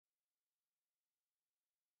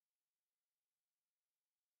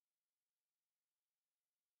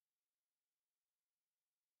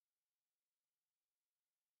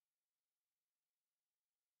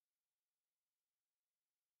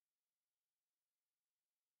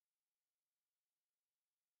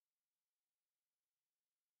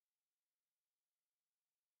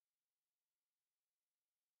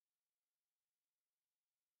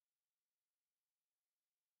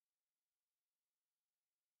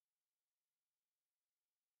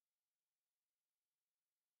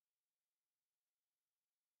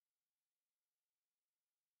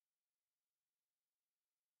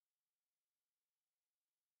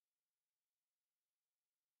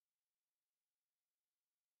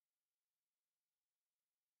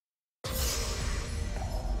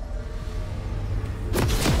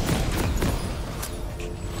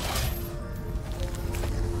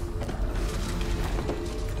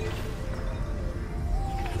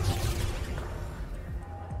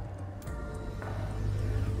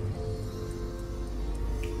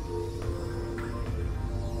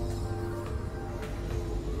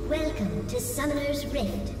to Summoner's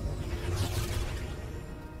Rift.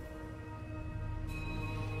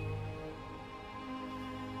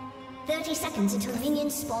 "30 seconds until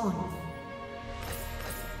minions spawn."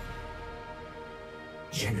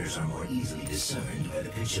 Genders are more easily discerned by the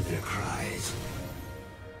pitch of their cries.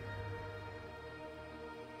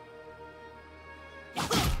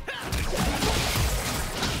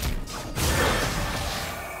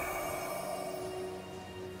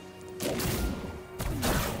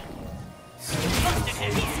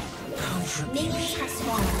 Minions have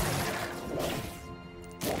spawned.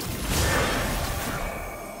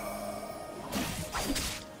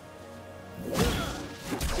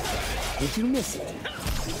 Did you miss it?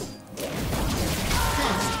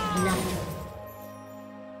 First blood.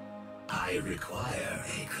 I require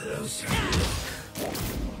a closer look.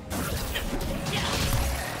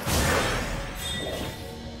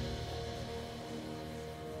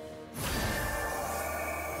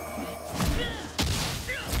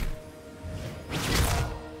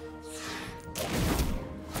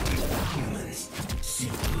 Humans,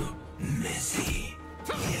 simple, messy,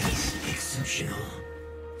 yes, exceptional.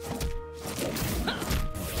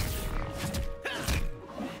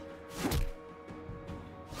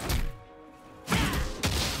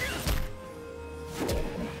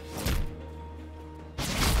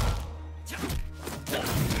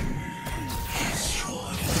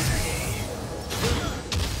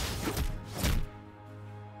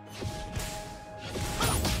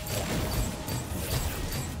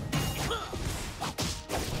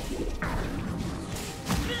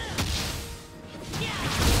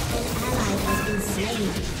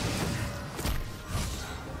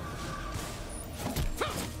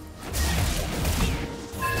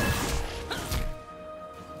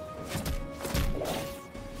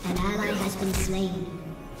 An ally has been slain.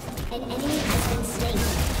 An enemy has been slain.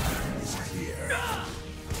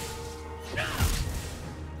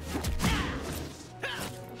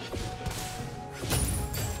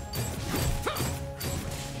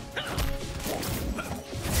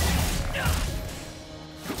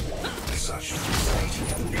 Such exciting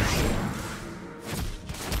emotion.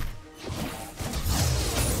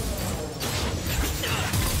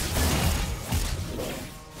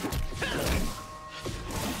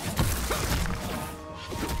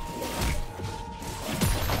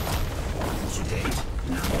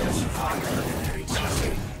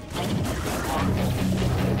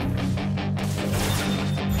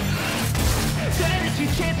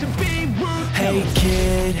 Hey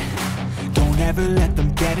kid, don't ever let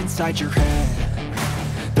them get inside your head.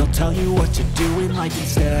 They'll tell you what to do in life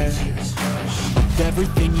instead of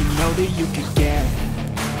everything you know that you could get.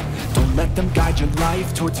 Don't let them guide your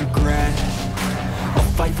life towards regret.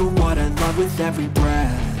 I'll fight for what I love with every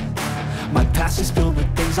breath. My past is filled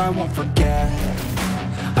with things I won't forget.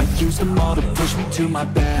 I use them all to push me to my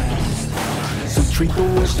best. So treat the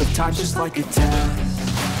worst of times just like a test.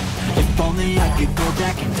 If only I could go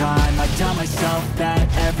back in time, I'd tell myself that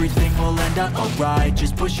everything will end up alright.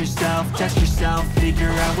 Just push yourself, test yourself, figure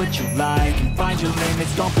out what you like, and find your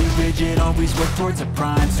limits, don't be rigid, always work towards a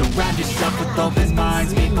prime. Surround yourself with open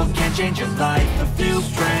minds, people can change your life. A few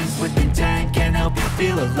friends with intent can help you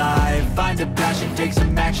feel alive. Find a passion, take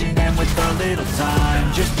some action, and with a little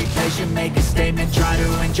time, just be patient, make a statement, try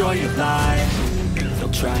to enjoy your life. They'll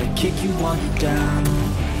try to kick you while you're down.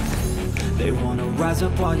 They wanna rise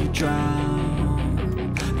up while you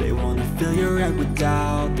drown. They wanna fill your head with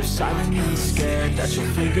doubt. They're silently scared that you'll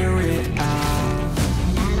figure it out.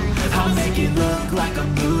 I'll make it look like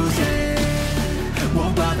I'm losing,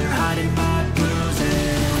 won't bother hiding my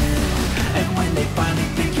bruises. And when they finally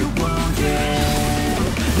think you're wounded,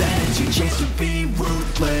 then it's your chance to be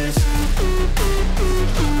ruthless.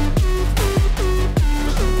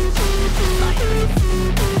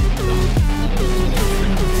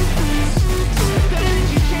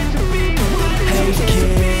 Hey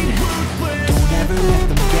kid, don't ever let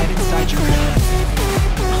them get inside your head.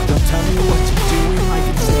 They'll tell you what to do in life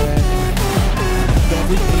instead of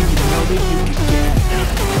everything you know that you can get.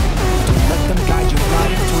 Don't let them guide your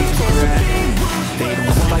life towards regret. They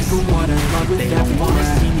don't fight for what I love with every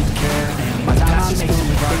breath. My past is filled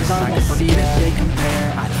with things I won't forget. They compare.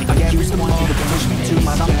 I use them all to push me to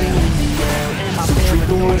my best. So treat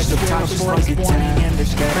the worst of times just like a 10. And they're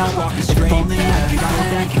scared I'll walk a straight path. I go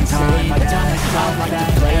back in time, I tell myself like to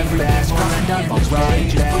play everything's gonna end up alright.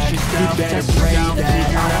 Just push yourself, test yourself,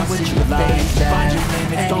 figure out what you like. Find your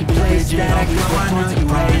limits, don't be rigid, always work towards a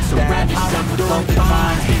praise. Surround yourself with open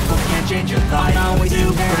minds, people can't change your life.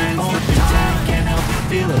 New friends with intent can help you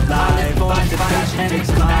feel alive. Find the passion, take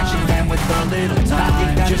some action, and with a little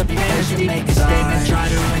time, just be patient, make a statement, try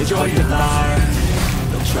to enjoy your life.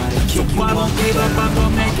 So I won't give up, I'm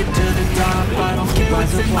gonna make it to the top. I don't care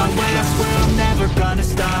what's in my way, I swear I'm never gonna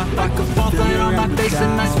stop. I could fall flat on my face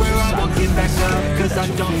and I swear I won't get back up, cause I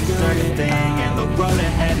don't deserve a thing and the road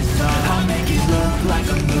ahead is tough. I'll make it look like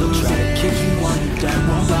I'm losing, try to kick you while you're down,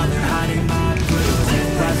 won't bother hiding my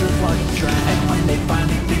bruises. Rise up while you try, and when they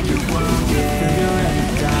finally think you're wounded, figure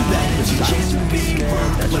it out, then it's your chance to be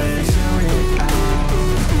worthless.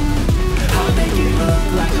 I'll make it look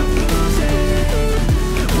like I'm losing,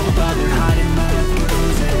 won't bother hiding my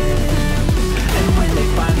bruises. And when they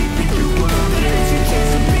finally think you're wounded, it's your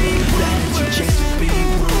chance to be, then it's your chance to be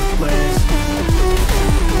ruthless.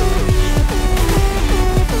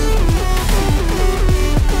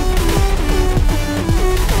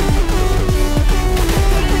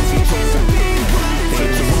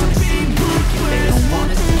 They don't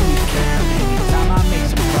wanna see me care. Anytime I make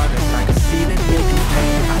some progress, I can see that they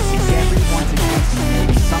compare. I think everyone's against me,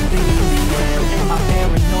 maybe something in the air. Am I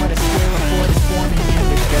paranoid? I swear a void is forming in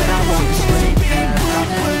the gut. I walk a straight path, not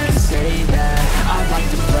many can say that. I like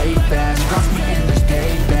to play fast, cross me and there's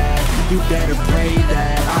payback. You better pray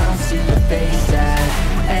that I don't see your face at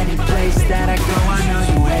any place that I go. I know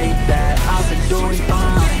you hate that. I've been doing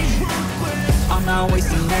fine, I'm not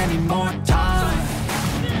wasting any more time.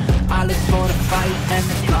 I live for the fight and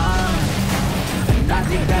the climb, and I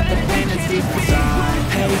think that the pain is deep inside.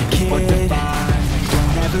 Hey kid,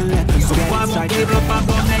 don't ever let them get inside. So I won't give up, I'm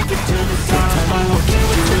gonna make it to the top. I don't care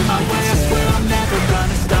what's in my way, I swear I'm never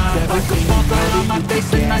gonna stop. I could fall flat on my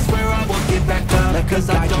face and I swear I won't get back up, cause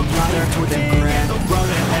I don't deserve to think and the road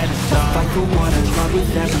ahead is tough. Fight for what I love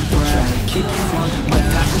with every breath, keep you on the path. My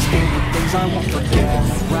past is filled with things I won't forget.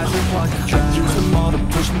 Rise up while you try, use them all to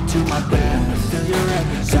push me to my best. Feel your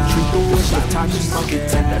every sound, treat the wish of time just like a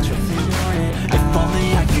tip that you're feeling. If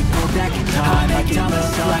only I could go back in time, I'd tell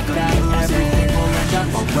myself like that everything will end up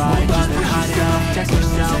alright. Just hide it out, text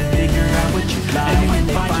yourself, figure out what you like. And when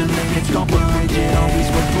they finally get gone, rigid, always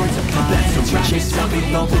work towards a plan. So wrap yourself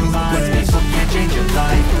in open minds, people can't change your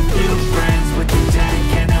life. Few friends with intent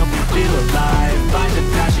can't help you feel alive. Find the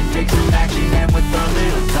passion, take some action, and with a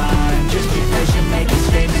little time, just be patient, make a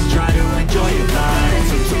statement, try to enjoy your life.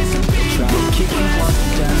 Try to kick you once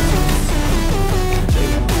down, they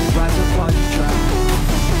won't rise up while you try.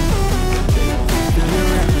 They won't feel your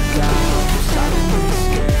every doubt, silently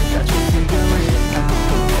scared that you'll figure it out.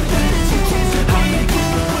 I'll make it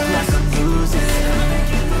look like I'm losing,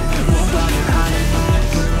 won't bother hiding my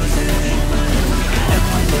bruises. And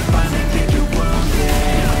when they finally think you're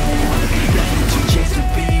wounded, then it's your chance to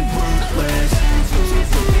be ruthless.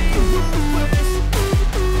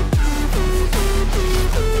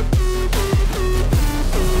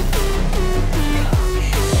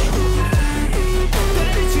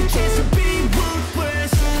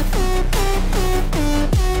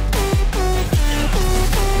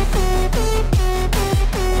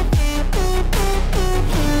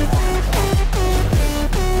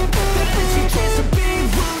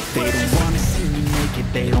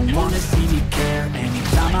 They don't wanna see me care.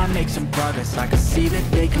 Anytime I make some progress, I can see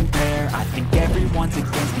that they compare. I think everyone's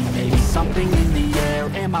against me, maybe something in the air.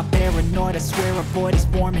 Am I paranoid? I swear a void is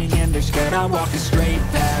forming and they're scared. I walk a straight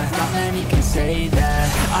path, not many can say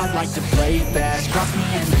that. I like to play fast, cross me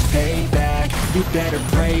and there's payback. You better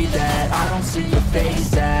pray that I don't see your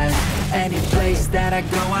face at any place that I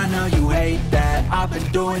go. I know you hate that. I've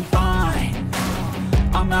been doing fine,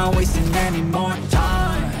 I'm not wasting any more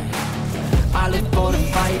time. I live for the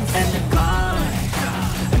fight and the climb,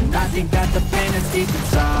 and I think that the pain that's deep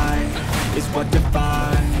inside is what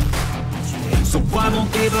defines. So I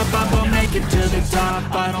won't give up, I'm gonna make it to the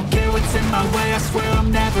top. I don't care what's in my way, I swear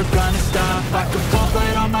I'm never gonna stop. I could fall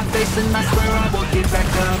flat on my face and I swear I won't get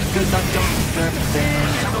back up, cause I don't deserve a thing,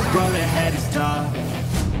 the road ahead is tough.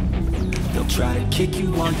 They'll try to kick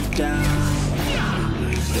you while you're down,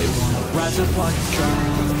 they wanna rise up while you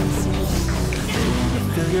drown.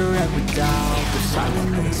 Feel your every doubt, they're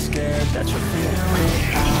silently scared that you'll figure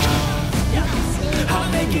it out.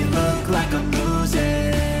 I'll make it look like I'm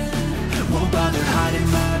losing, won't bother hiding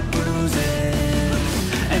my bruises.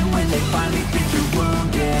 And when they finally think you're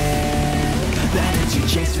wounded, then it's your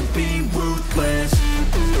chance to be ruthless.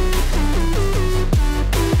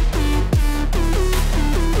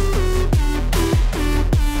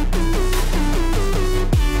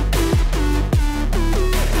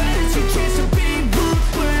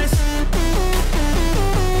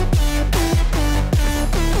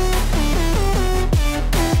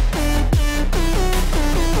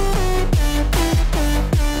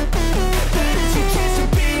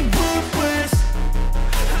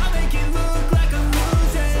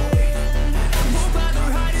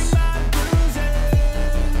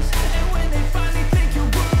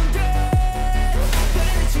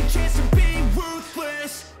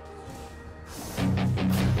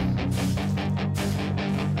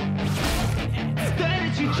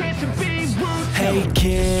 Hey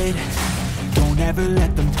kid, don't ever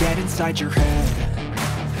let them get inside your head.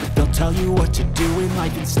 They'll tell you what to do in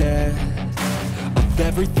life instead of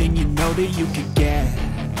everything you know that you could get.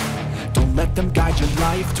 Don't let them guide your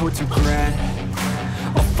life towards regret.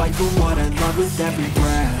 I'll fight for what I love with every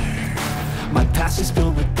breath. My past is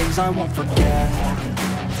filled with things I won't forget.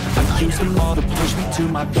 I've used them all to push me to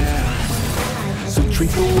my best. So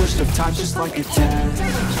treat the worst of times just like a test.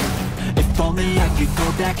 If only I could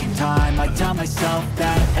go back in time, I'd tell myself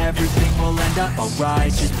that everything will end up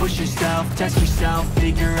alright. Just push yourself, test yourself,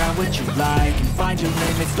 figure out what you like, and find your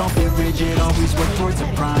limits, don't be rigid, always work towards a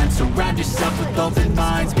prime. Surround yourself with open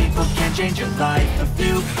minds, people can change your life. A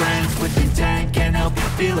few friends with intent can help you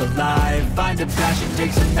feel alive. Find a passion,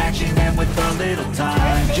 take some action, and with a little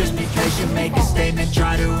time, just be patient, make a statement,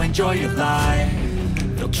 try to enjoy your life.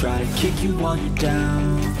 They'll try to kick you while you're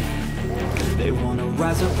down. They wanna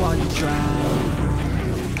rise up while you drown.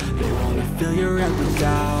 They wanna fill your head with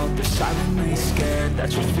doubt. They're silently scared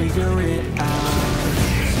that you'll figure it out.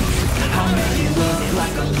 I'll make it look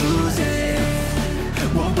like I'm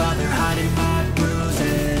losing, won't bother hiding my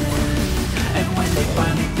bruises. And when they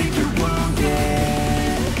finally think you're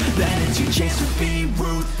wounded, then it's your chance to be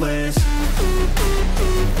ruthless.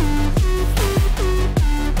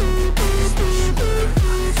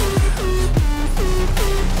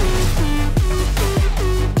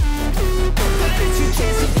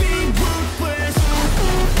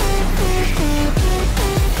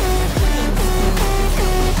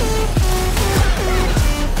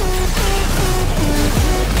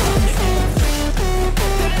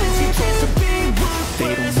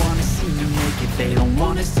 They don't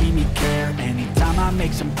wanna see me care. Anytime I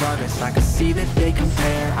make some progress, I can see that they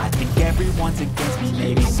compare. I think everyone's against me,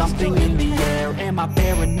 maybe something in the air. Am I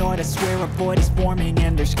paranoid? I swear a void is forming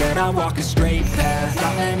and they're scared I walk a straight path.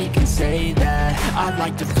 Not many can say that. I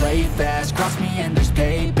like to play fast, cross me and there's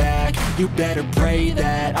payback. You better pray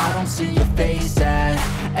that I don't see your face at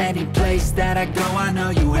any place that I go. I know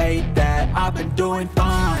you hate that. I've been doing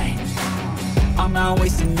fine, I'm not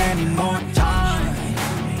wasting any more time.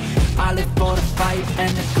 I live for the fight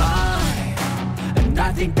and the climb, and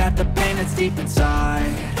I think that the pain that's deep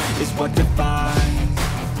inside is what defines.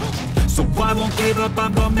 So I won't give up,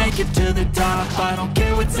 I'm gonna make it to the top. I don't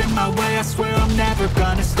care what's in my way, I swear I'm never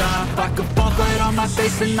gonna stop. I could fall flat on my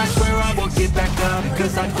face and I swear I won't get back up,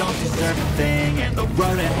 cause I don't deserve a thing and the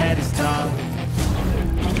road ahead is tough.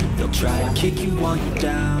 They'll try to kick you while you're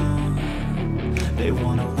down. They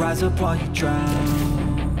wanna rise up while you drown.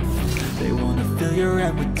 They wanna fill your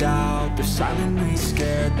head with doubt. They're silently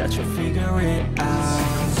scared that you'll figure it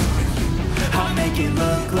out. I'll make it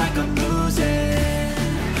look like I'm losing,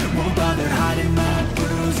 won't bother hiding my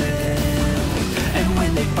bruises. And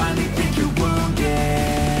when they finally think you're wounded,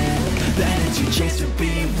 then it's your chance to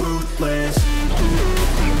be ruthless.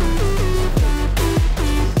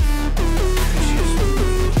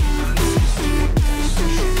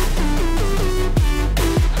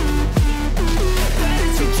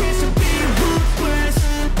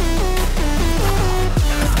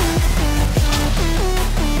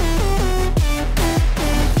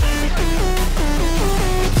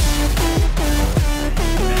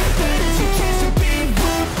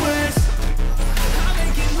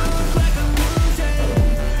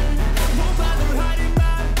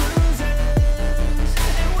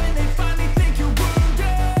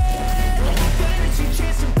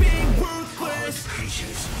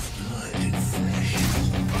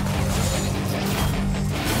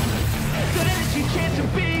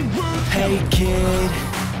 Hey kid,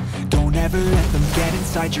 don't ever let them get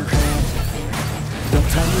inside your head. They'll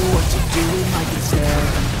tell you what to do in life instead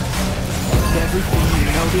of everything you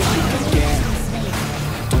know that you can get.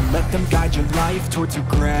 Don't let them guide your life towards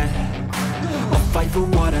regret. I'll fight for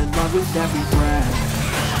what I love with every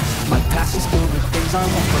breath. My past is filled with things I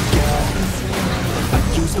won't forget. I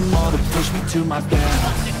use them all to push me to my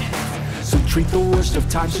best. So treat the worst of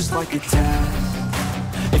times just like a test.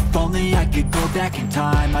 If only I could go back in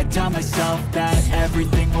time, I'd tell myself that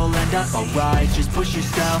everything will end up alright. Just push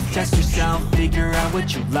yourself, test yourself, figure out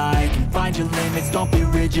what you like, and find your limits, don't be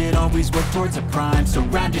rigid, always work towards a prime.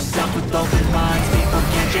 Surround yourself with open minds, people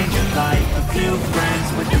can change your life. A few friends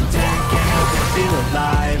with intent can help you feel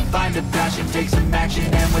alive. Find a passion, take some action,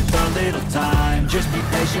 and with a little time, just be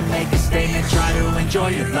patient, make a statement, try to enjoy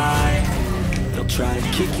your life. They'll try to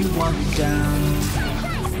kick you while you're down.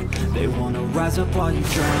 They wanna rise up while you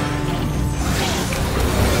drown.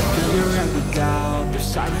 Fill your head with doubt. They're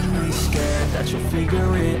silently scared that you'll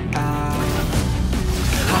figure it out.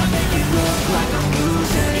 I'll make it look like I'm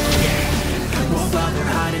losing, won't bother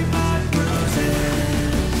hiding my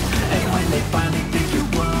bruises. And when they finally think you're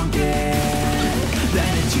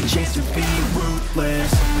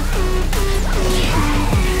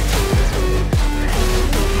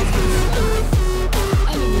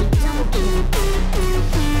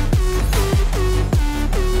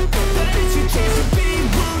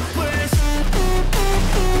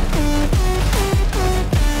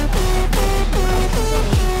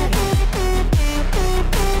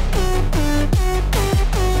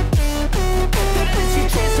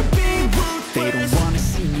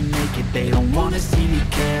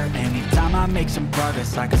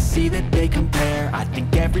progress, I can see that they compare. I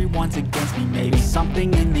think everyone's against me, maybe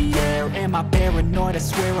something in the air. Am I paranoid? I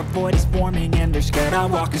swear a void is forming and they're scared. I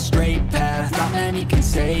walk a straight path, not many can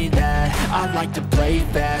say that. I like to play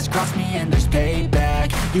fast, cross me and there's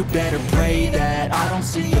payback. You better pray that I don't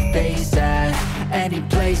see your face at any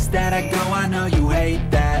place that I go. I know you hate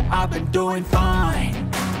that. I've been doing fine,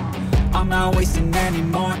 I'm not wasting any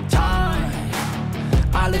more time.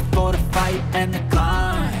 I live for the fight and the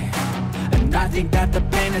climb, and I think that the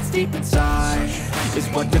pain that's deep inside is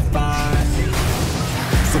what defines.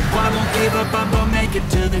 So I won't give up, I'm gonna make it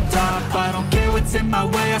to the top. I don't care what's in my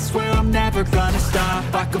way, I swear I'm never gonna stop.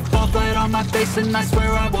 I could fall flat on my face and I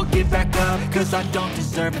swear I won't get back up, cause I don't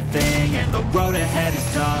deserve a thing and the road ahead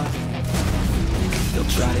is tough.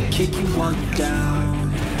 They'll try to kick you while you're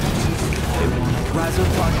down, they wanna rise up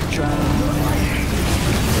while you drown.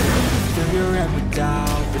 Fill your head with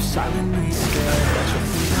doubt, they're silently scared that you'll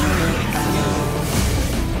figure it out.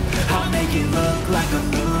 I'll make it look like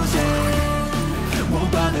I'm losing,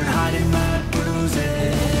 won't bother hiding my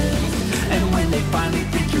bruises. And when they finally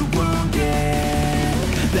think you're wounded,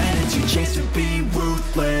 then it's your chance to be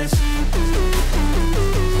ruthless.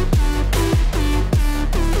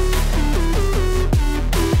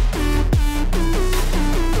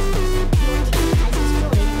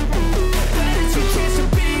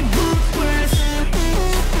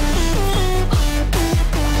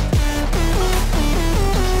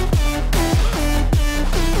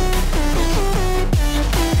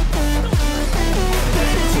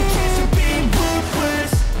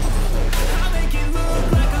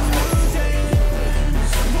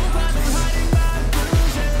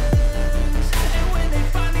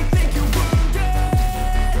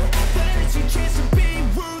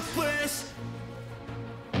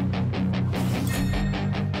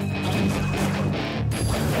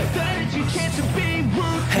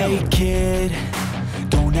 Hey kid,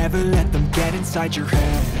 don't ever let them get inside your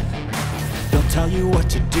head. They'll tell you what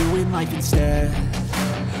to do in life instead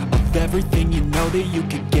of everything you know that you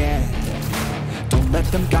could get. Don't let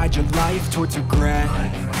them guide your life towards regret.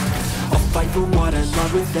 I'll fight for what I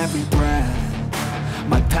love with every breath.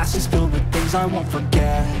 My past is filled with things I won't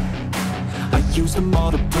forget. I use them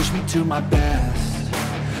all to push me to my best.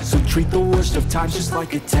 So treat the worst of times just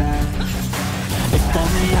like a test. If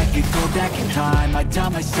only I could go back in time, I'd tell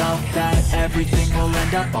myself that everything will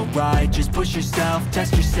end up alright. Just push yourself,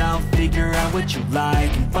 test yourself, figure out what you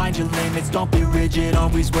like, and find your limits, don't be rigid,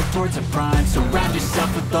 always work towards a prime. Surround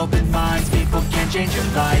yourself with open minds, people can change your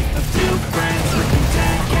life. A few friends with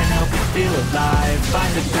intent can't help but feel alive.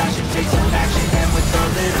 Find the passion, take some action, and with a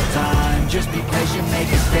little time, just be patient,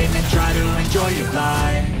 make a statement, try to enjoy your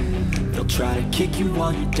life. They'll try to kick you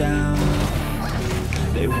while you're down,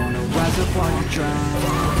 they wanna rise up while you drown.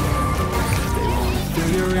 They wanna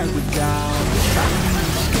fill your head with doubt, silently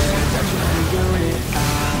scared that you'll figure it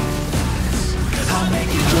out. I'll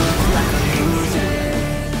make it look like I'm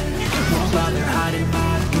losing, won't bother hiding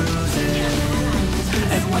my bruises.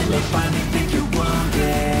 And when they finally think you're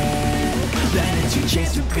wounded, then it's your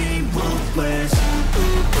chance to be ruthless.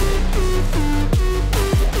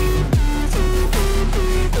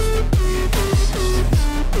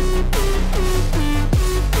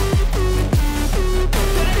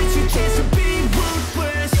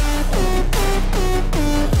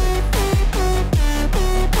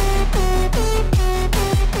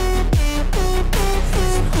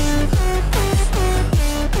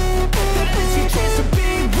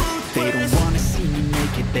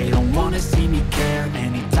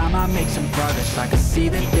 I can see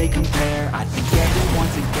that they compare. I think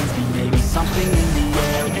everyone's against me, maybe something in the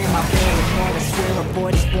air. Am I paranoid? I swear a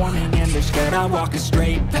void is forming and they're scared. I walk a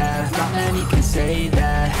straight path, not many can say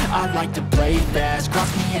that. I like to play fast, cross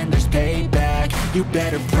me and there's payback. You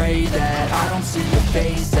better pray that I don't see your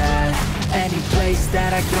face at any place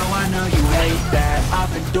that I go. I know you hate that.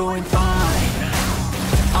 I've been doing fine,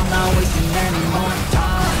 I'm not wasting any more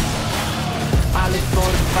time. I live for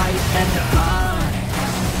the fight and the climb,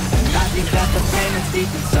 I think that the pain that's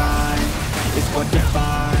deep inside is what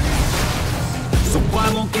defines. So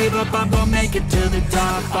I won't give up, I'm gonna make it to the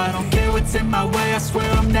top. I don't care what's in my way, I swear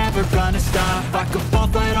I'm never gonna stop. I could fall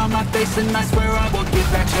flat on my face and I swear I won't get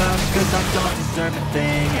back up, cause I don't deserve a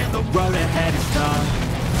thing and the road ahead is tough.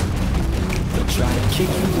 They'll try to kick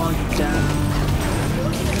you while you're down,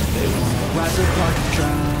 they wanna rise up while you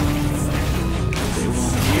drown. They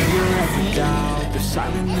won't hear your every doubt, they're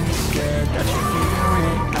silently scared that you'll figure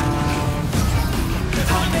it out.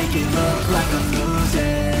 I'll make it look like I'm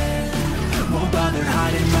losing, won't bother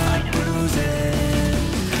hiding my bruises.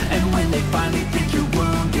 And when they finally think you're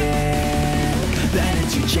wounded, then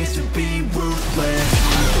it's your chance to be ruthless.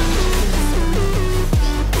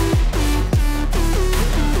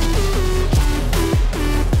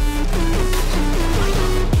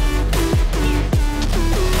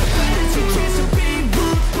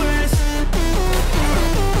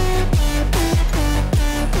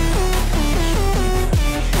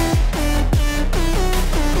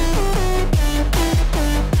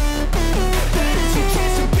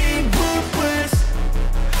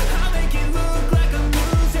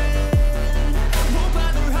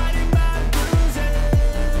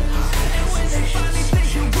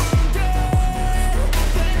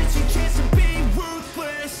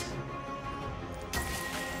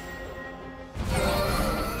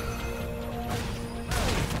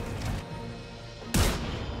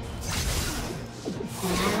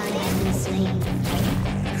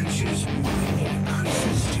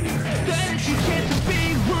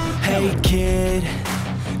 Hey kid,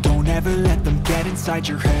 don't ever let them get inside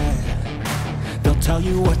your head. They'll tell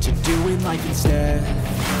you what to do in life instead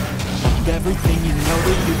of everything you know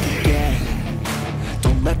that you can get.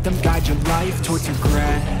 Don't let them guide your life towards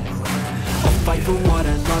regret. I'll fight for what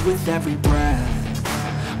I love with every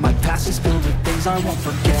breath. My past is filled with things I won't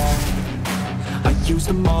forget. I use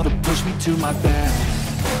them all to push me to my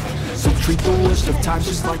best. So treat the worst of times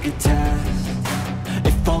just like a test.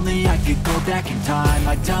 If only I could go back in time,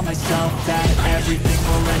 I'd tell myself that everything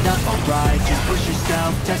will end up alright. Just push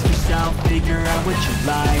yourself, test yourself, figure out what you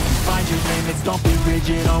like. Find your limits, don't be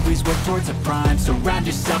rigid, always work towards a prime. Surround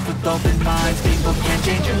yourself with open minds, people can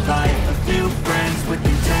change your life. A few friends with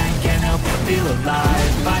intent can help you feel alive.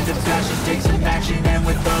 Find a passion, take some action, and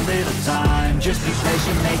with a little time, just be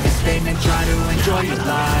patient, make a statement, try to enjoy your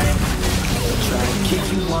life. Try to keep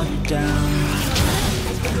you while you're down.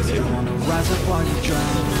 They wanna rise up while you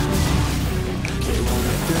drown. They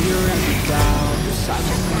wanna fill your every doubt. You're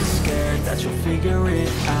silently scared that you'll figure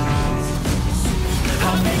it out.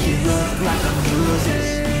 I'll make it look like I'm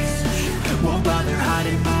losing. Won't bother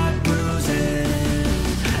hiding my bruises.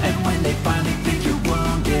 And when they finally think you're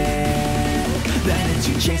wounded, then it's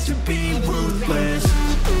your chance to be ruthless.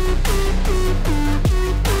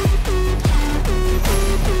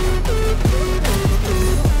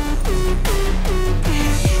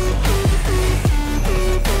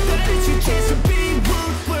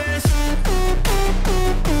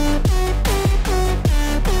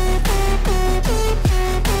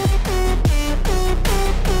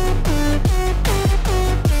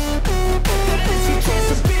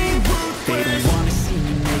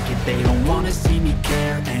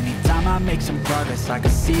 I can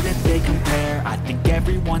see that they compare. I think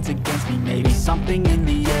everyone's against me, maybe something in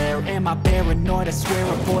the air. Am I paranoid? I swear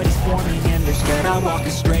a void is forming and they're scared I walk a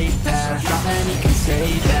straight path. Not many can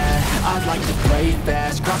say that. I'd like to play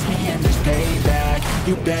fast, cross me and there's payback.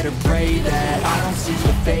 You better pray that I don't see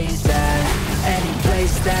your face at any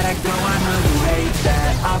place that I go. I know you hate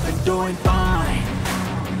that. I've been doing fine,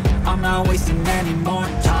 I'm not wasting any more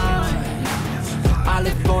time. I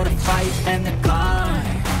live for the fight and the climb.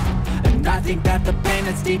 And I think that the pain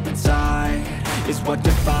that's deep inside is what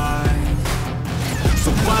defines.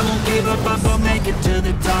 So I won't give up, I'll make it to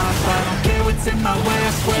the top. I don't care what's in my way,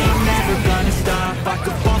 I swear I'm never gonna stop. I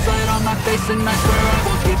could fall flat on my face and I swear I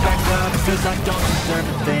won't get back up. Cause I don't deserve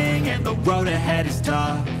a thing and the road ahead is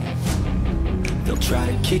tough. They'll try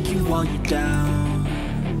to kick you while you're down.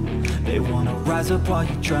 They wanna rise up while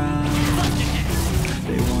you drown.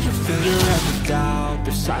 They wanna fill your every doubt.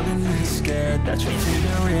 They're silently scared that you'll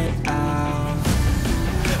figure it out.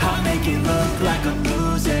 I'll make it look like I'm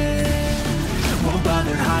losing. Won't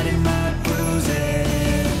bother hiding my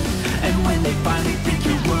bruises. And when they finally think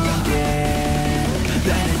you're wounded,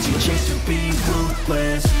 then it's your chance to be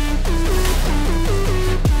ruthless.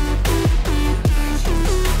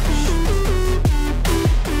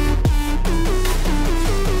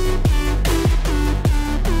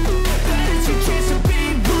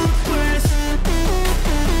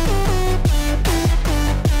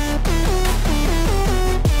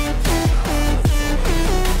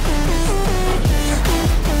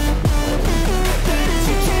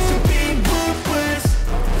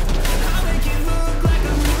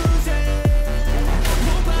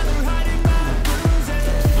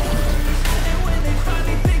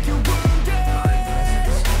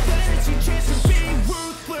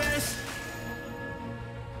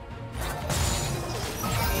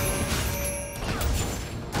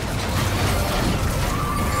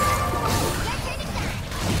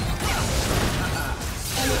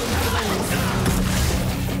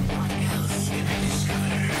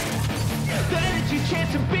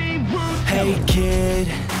 Hey kid,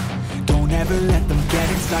 don't ever let them get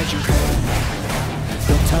inside your head.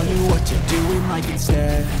 They'll tell you what to do in life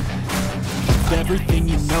instead of everything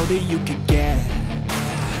you know that you could get.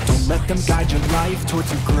 Don't let them guide your life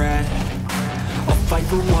towards regret. I'll fight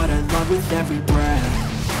for what I love with every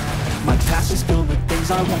breath. My past is filled with things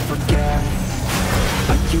I won't forget.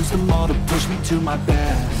 I use them all to push me to my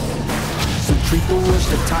best. So treat the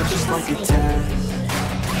worst of times just like a test.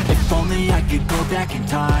 If only I could go back in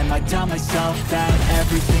time, I'd tell myself that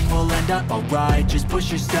everything will end up alright. Just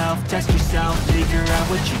push yourself, test yourself, figure out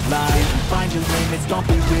what you like. Find your limits, don't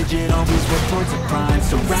be rigid, always work towards a prime.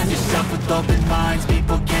 Surround yourself with open minds,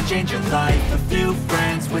 people can change your life. A few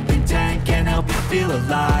friends with intent can help you feel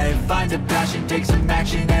alive. Find a passion, take some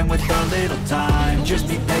action, and with a little time, just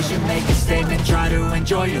be patient, make a statement, try to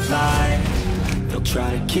enjoy your life. They'll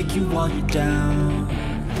try to kick you while you're down.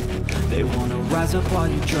 They wanna rise up while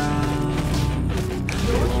you drown.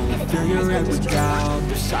 They wanna fill your head with doubt.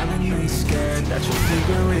 They're silently scared that you'll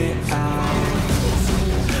figure it out.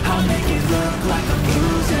 I'll make it look like I'm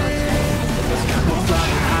losing. Won't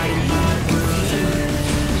lie